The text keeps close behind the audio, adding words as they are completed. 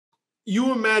You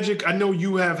and Magic, I know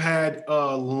you have had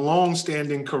a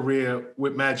long-standing career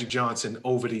with Magic Johnson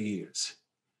over the years.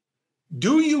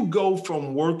 Do you go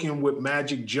from working with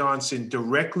Magic Johnson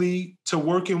directly to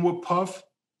working with Puff?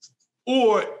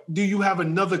 Or do you have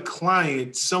another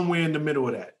client somewhere in the middle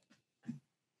of that?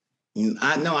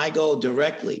 I go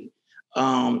directly.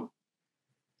 Again,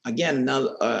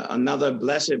 another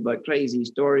blessed but crazy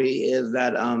story is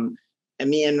that and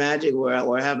me and Magic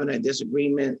were having a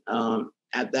disagreement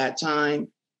at that time,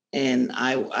 and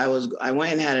I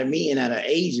went and had a meeting at an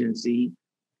agency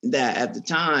that at the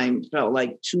time felt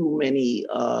like too many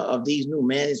of these new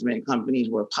management companies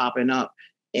were popping up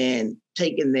and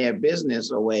taking their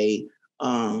business away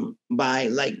by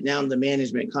like now the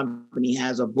management company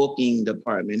has a booking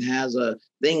department, has a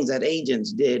things that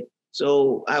agents did.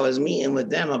 So I was meeting with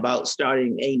them about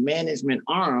starting a management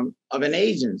arm of an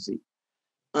agency.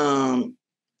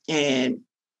 And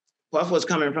Puff was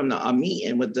coming from a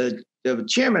meeting with the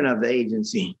chairman of the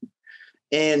agency.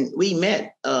 And we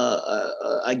met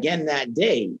again that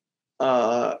day,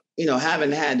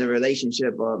 having had the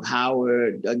relationship of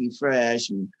Howard, Dougie Fresh,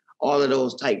 and all of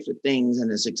those types of things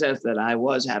and the success that I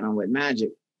was having with Magic.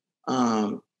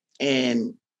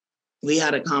 And we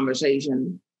had a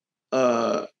conversation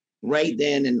right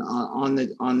then and on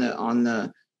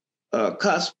the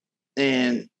cusp.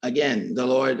 And again, the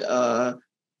Lord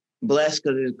blessed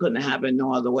because it couldn't happen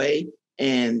no other way.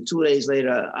 And 2 days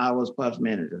later, I was Puff's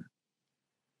manager.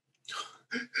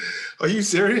 Are you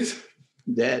serious?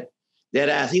 Dead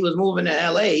ass. He was moving to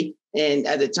LA. And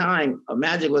at the time,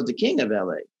 Magic was the king of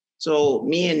LA. So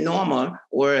me and Norma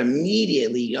were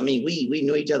immediately, I mean, we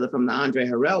knew each other from the Andre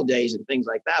Harrell days and things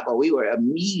like that, but we were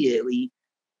immediately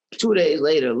 2 days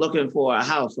later looking for a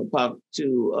house for Puff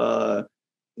to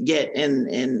get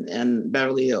in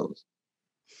Beverly Hills.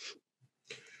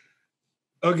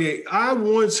 Okay, I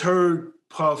once heard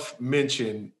Puff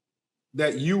mention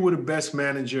that you were the best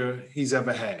manager he's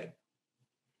ever had.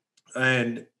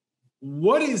 And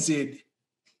what is it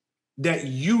that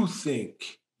you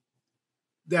think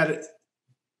that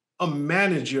a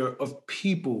manager of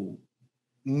people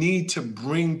need to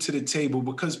bring to the table?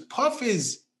 Because Puff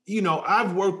is,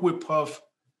 I've worked with Puff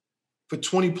for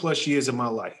 20 plus years of my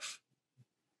life.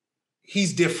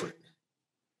 He's different.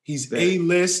 He's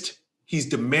A-list. He's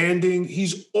demanding.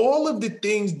 He's all of the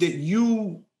things that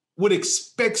you would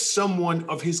expect someone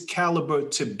of his caliber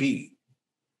to be.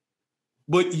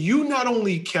 But you not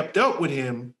only kept up with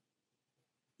him,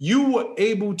 you were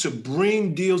able to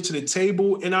bring deals to the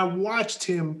table, and I watched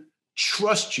him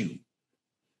trust you.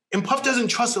 And Puff doesn't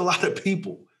trust a lot of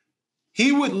people.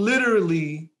 He would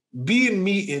literally be in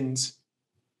meetings,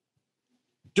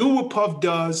 do what Puff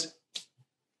does,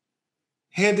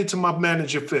 hand it to my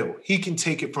manager, Phil. He can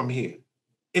take it from here.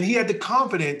 And he had the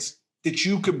confidence that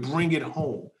you could bring it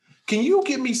home. Can you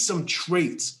give me some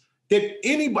traits that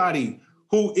anybody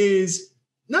who is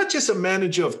not just a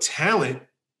manager of talent,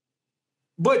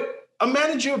 but a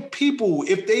manager of people,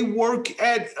 if they work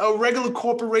at a regular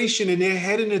corporation and they're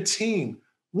heading a team,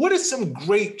 what are some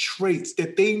great traits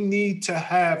that they need to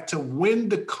have to win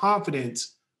the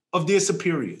confidence of their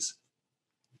superiors?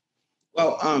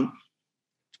 Well,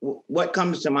 what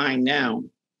comes to mind now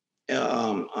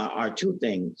are two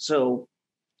things. So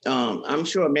I'm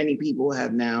sure many people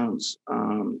have now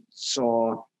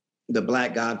saw The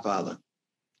Black Godfather,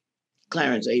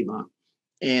 Clarence Avant.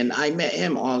 And I met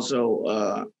him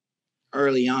also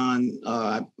early on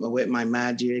with my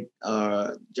Magic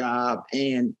job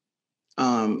and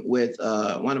with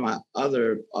one of my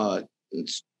other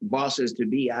bosses to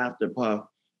be after Puff,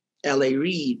 L.A.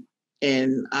 Reid.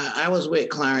 And I was with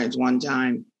Clarence one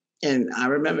time, and I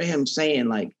remember him saying,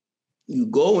 like, you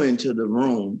go into the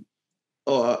room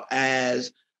or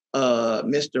as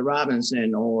Mr.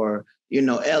 Robinson or,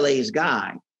 LA's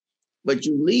guy, but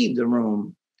you leave the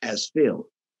room as Phil.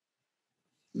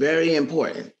 Very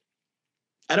important.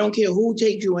 I don't care who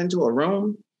takes you into a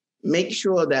room, make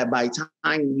sure that by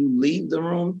time you leave the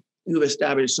room, you've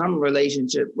established some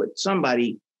relationship with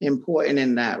somebody important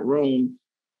in that room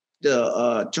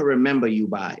to remember you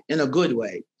by, in a good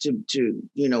way, to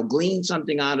glean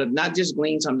something not just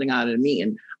glean something out of the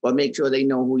meeting, but make sure they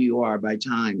know who you are by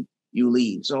time you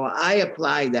leave. So I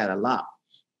apply that a lot.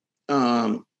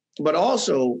 But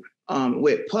also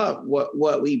with Puff,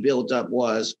 what we built up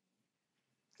was,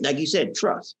 like you said,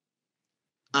 trust.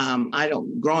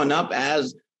 Growing up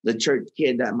as the church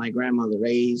kid that my grandmother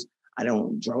raised,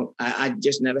 I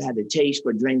just never had the taste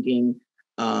for drinking.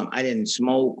 I didn't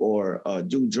smoke or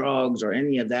do drugs or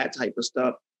any of that type of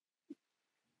stuff.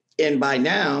 And by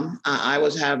now, I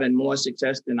was having more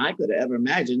success than I could have ever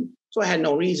imagined. So I had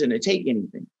no reason to take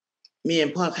anything. me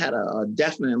and Puff had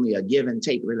definitely a give and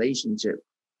take relationship.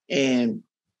 And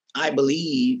I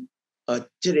believe to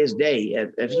this day,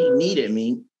 if he needed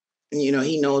me,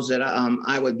 he knows that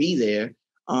I would be there.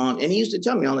 And he used to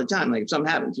tell me all the time, like if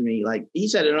something happened to me, like he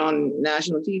said it on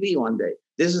national TV one day,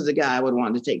 this is the guy I would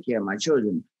want to take care of my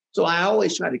children. So I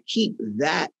always try to keep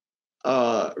that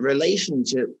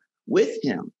relationship with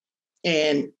him.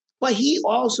 But he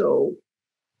also,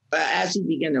 as he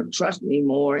began to trust me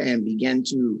more and began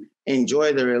to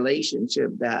enjoy the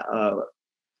relationship that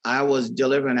I was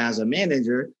delivering as a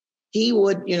manager, he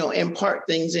would, impart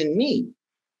things in me.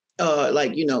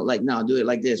 Like, now do it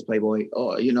like this, Playboy,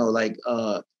 or,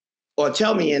 or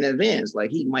tell me in advance,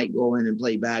 like he might go in and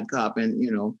play bad cop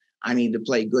and, I need to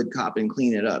play good cop and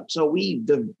clean it up. So we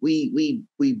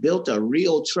built a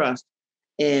real trust,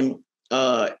 and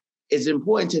it's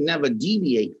important to never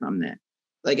deviate from that.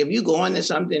 Like if you go into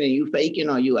something and you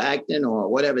faking or you acting or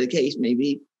whatever the case may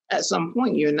be, at some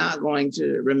point you're not going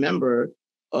to remember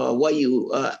what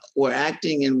you were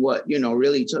acting and what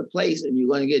really took place, and you're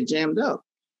going to get jammed up.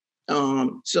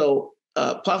 So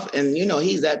Puff, and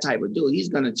he's that type of dude. He's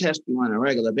going to test you on a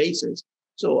regular basis.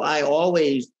 So I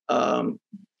always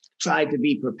tried to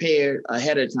be prepared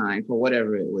ahead of time for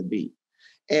whatever it would be.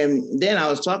 And then I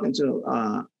was talking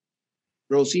to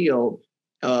Rocio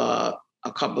a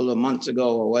couple of months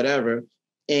ago or whatever,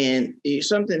 and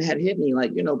something had hit me.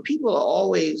 Like, people are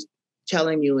always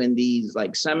telling you in these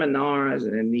like seminars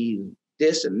and in these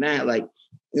this and that, like,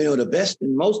 the best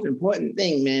and most important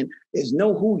thing, man, is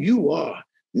know who you are,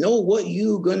 know what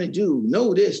you're gonna do,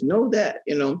 know this, know that,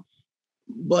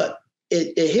 But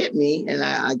it hit me, and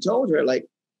I told her, like,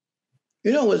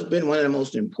 what's been one of the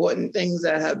most important things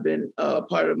that have been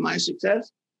part of my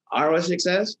success, our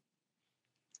success?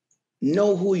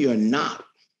 Know who you're not.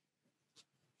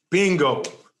 Bingo.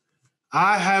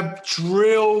 I have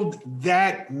drilled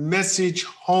that message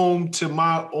home to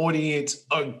my audience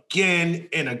again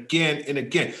and again and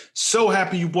again. So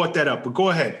happy you brought that up, but go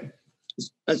ahead.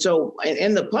 And so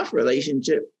in the Puff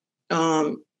relationship,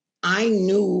 I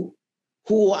knew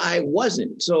who I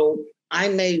wasn't. So I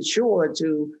made sure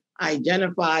to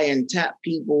identify and tap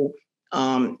people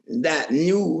that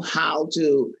knew how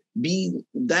to be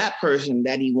that person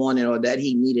that he wanted or that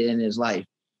he needed in his life.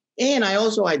 And I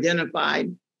also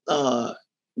identified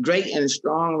great and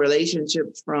strong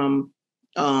relationships from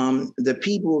the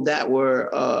people that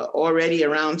were already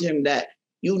around him, that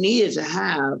you needed to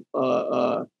have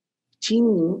a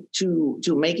team to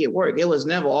make it work. It was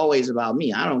never always about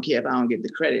me. I don't care if I don't get the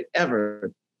credit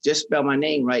ever. Just spell my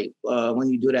name right when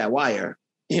you do that wire.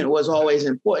 And it was always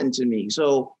important to me.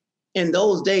 So in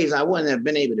those days, I wouldn't have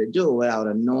been able to do it without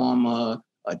a Norma,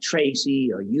 a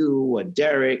Tracy, or you, or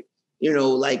Derek,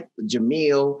 like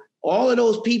Jamil. All of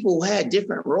those people had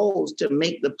different roles to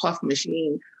make the Puff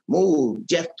machine move.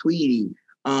 Jeff Tweedy.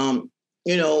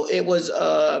 It was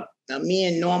me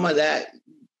and Norma that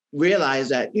realized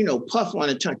that, Puff want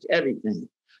to touch everything.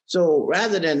 So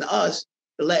rather than us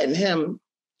letting him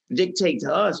dictate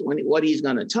to us what he's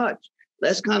going to touch,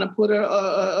 let's kind of put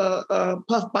a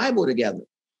Puff Bible together.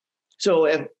 So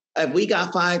if we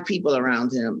got 5 people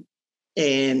around him,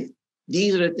 and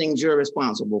these are the things you're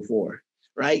responsible for,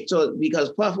 right? So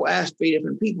because Puff will ask 3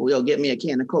 different people, he'll get me a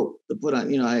can of Coke to put on,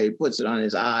 he puts it on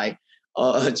his eye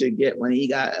to get when he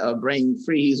got a brain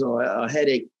freeze or a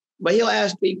headache. But he'll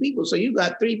ask 3 people. So you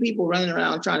got 3 people running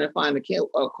around trying to find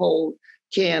a cold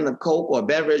can of Coke or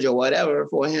beverage or whatever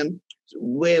for him,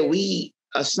 where we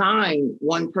assign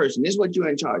one person. This is what you're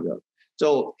in charge of.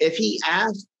 So if he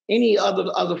asks any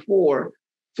other 4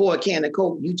 for a can of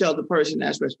Coke, you tell the person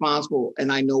that's responsible, and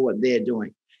I know what they're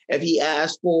doing. If he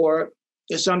asks for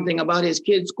something about his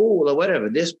kid's school or whatever,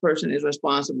 this person is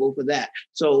responsible for that.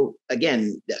 So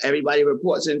again, everybody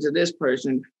reports into this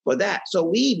person for that. So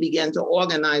we began to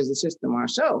organize the system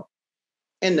ourselves.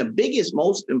 And the biggest,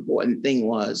 most important thing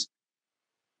was,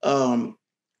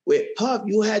 with Puff,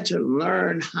 you had to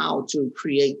learn how to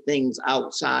create things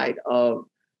outside of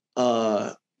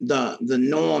the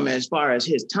norm as far as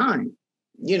his time,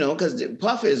 because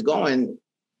Puff is going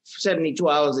 72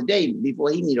 hours a day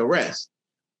before he need a rest.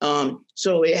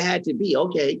 So it had to be,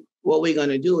 okay, what we're going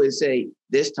to do is say,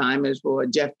 this time is for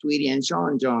Jeff Tweedy and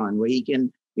Shawn John, where he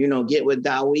can, get with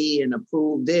Dowie and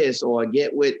approve this, or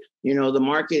get with, the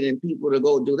market and people to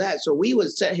go do that. So we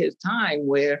would set his time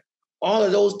where all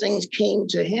of those things came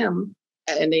to him,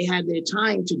 and they had their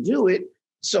time to do it,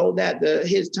 so that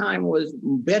his time was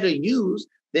better used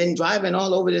than driving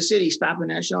all over the city, stopping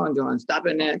at Shawn John,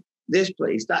 stopping at this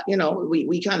place.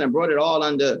 We kind of brought it all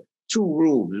under 2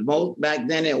 roofs. Back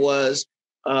then it was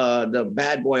the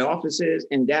bad boy offices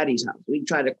and Daddy's house. We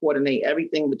tried to coordinate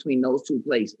everything between those 2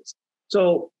 places.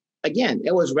 So again,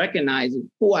 it was recognizing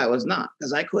who I was not,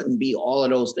 because I couldn't be all of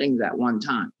those things at one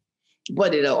time.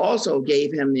 But it also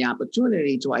gave him the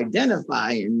opportunity to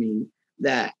identify in me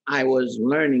that I was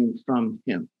learning from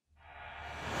him.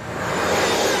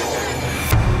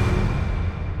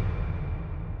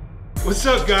 What's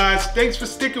up, guys? Thanks for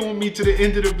sticking with me to the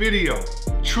end of the video.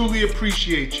 Truly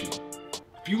appreciate you.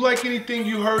 If you like anything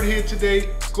you heard here today,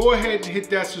 go ahead and hit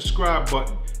that subscribe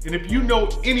button. And if you know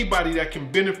anybody that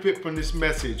can benefit from this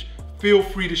message, feel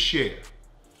free to share.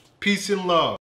 Peace and love.